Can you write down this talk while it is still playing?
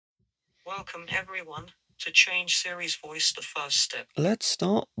Welcome everyone. To change Siri's voice, the first step. Let's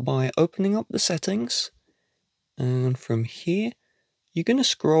start by opening up the settings, and from here you're going to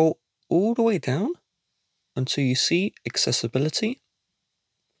scroll all the way down until you see accessibility,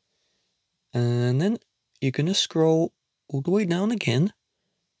 and then you're going to scroll all the way down again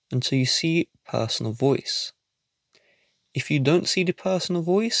until you see personal voice. If you don't see the personal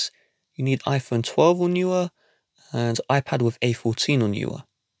voice, you need iPhone 12 or newer and iPad with A14 or newer,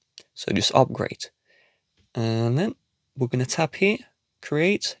 so just upgrade. And then we're going to tap here,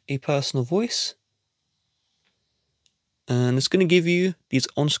 create a personal voice, and it's going to give you these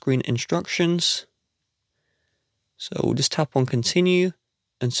on-screen instructions. So we'll just tap on continue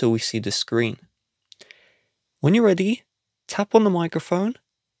until we see the screen. When you're ready, tap on the microphone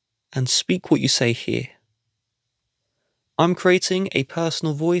and speak what you say here. I'm creating a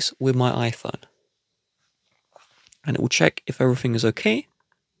personal voice with my iPhone. And it will check if everything is okay.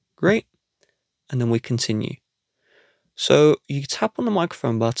 Great. And then we continue. So you tap on the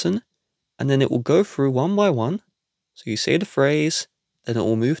microphone button and then it will go through one by one. So you say the phrase, then it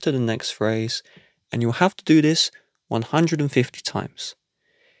will move to the next phrase, and you'll have to do this 150 times.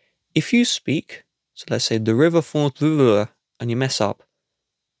 If you speak, so let's say the river falls and you mess up,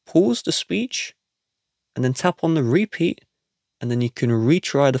 pause the speech and then tap on the repeat, and then you can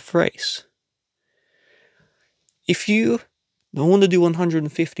retry the phrase. If you don't want to do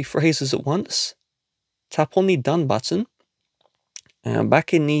 150 phrases at once, tap on the done button, and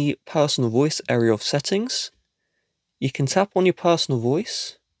back in the personal voice area of settings, you can tap on your personal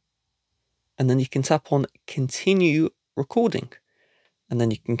voice, and then you can tap on continue recording, and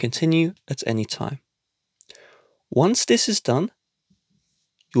then you can continue at any time. Once this is done,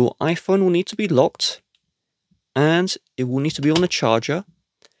 your iPhone will need to be locked, and it will need to be on a charger,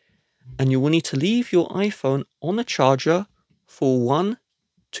 and you will need to leave your iPhone on a charger for 1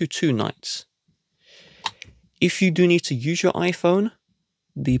 to 2 nights. If you do need to use your iPhone,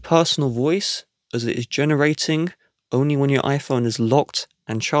 the personal voice, as it is generating only when your iPhone is locked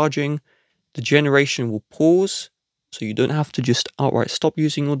and charging, the generation will pause, so you don't have to just outright stop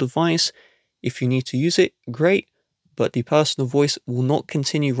using your device. If you need to use it, great, but the personal voice will not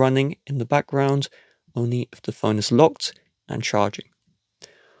continue running in the background, only if the phone is locked and charging.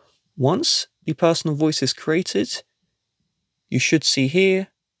 Once the personal voice is created, you should see here,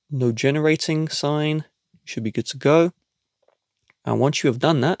 no generating sign, should be good to go. And once you have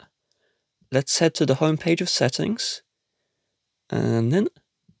done that, let's head to the home page of settings, and then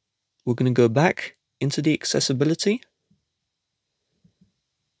we're going to go back into the accessibility,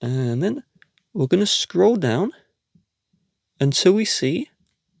 and then we're going to scroll down until we see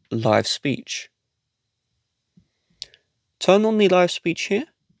live speech. Turn on the live speech here,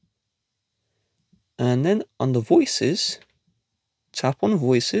 and then under voices, tap on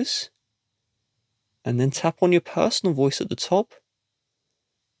voices, and then tap on your personal voice at the top,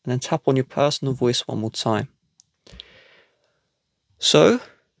 and then tap on your personal voice one more time. So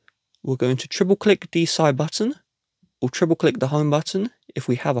we're going to triple click the side button, or triple click the home button if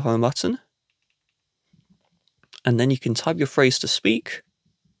we have a home button, and then you can type your phrase to speak.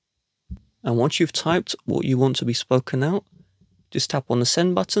 And once you've typed what you want to be spoken out, just tap on the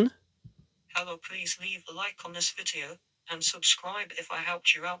send button. Hello, please leave a like on this video and subscribe if I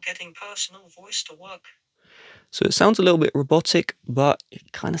helped you out getting personal voice to work. So it sounds a little bit robotic, but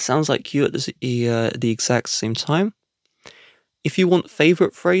it kind of sounds like you at the exact same time. If you want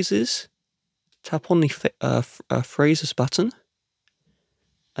favorite phrases, tap on the phrases button,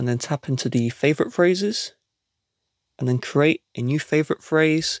 and then tap into the favorite phrases, and then create a new favorite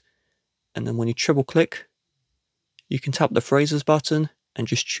phrase. And then when you triple click, you can tap the phrases button and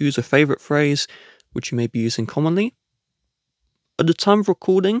just choose a favorite phrase which you may be using commonly. At the time of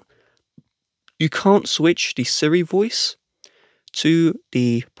recording, you can't switch the Siri voice to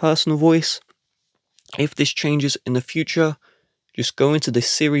the personal voice. If this changes in the future, just go into the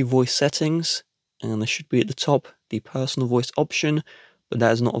Siri voice settings, and there should be at the top the personal voice option, but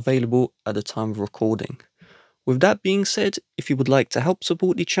that is not available at the time of recording. With that being said, if you would like to help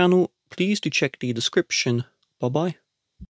support the channel, please do check the description. Bye bye.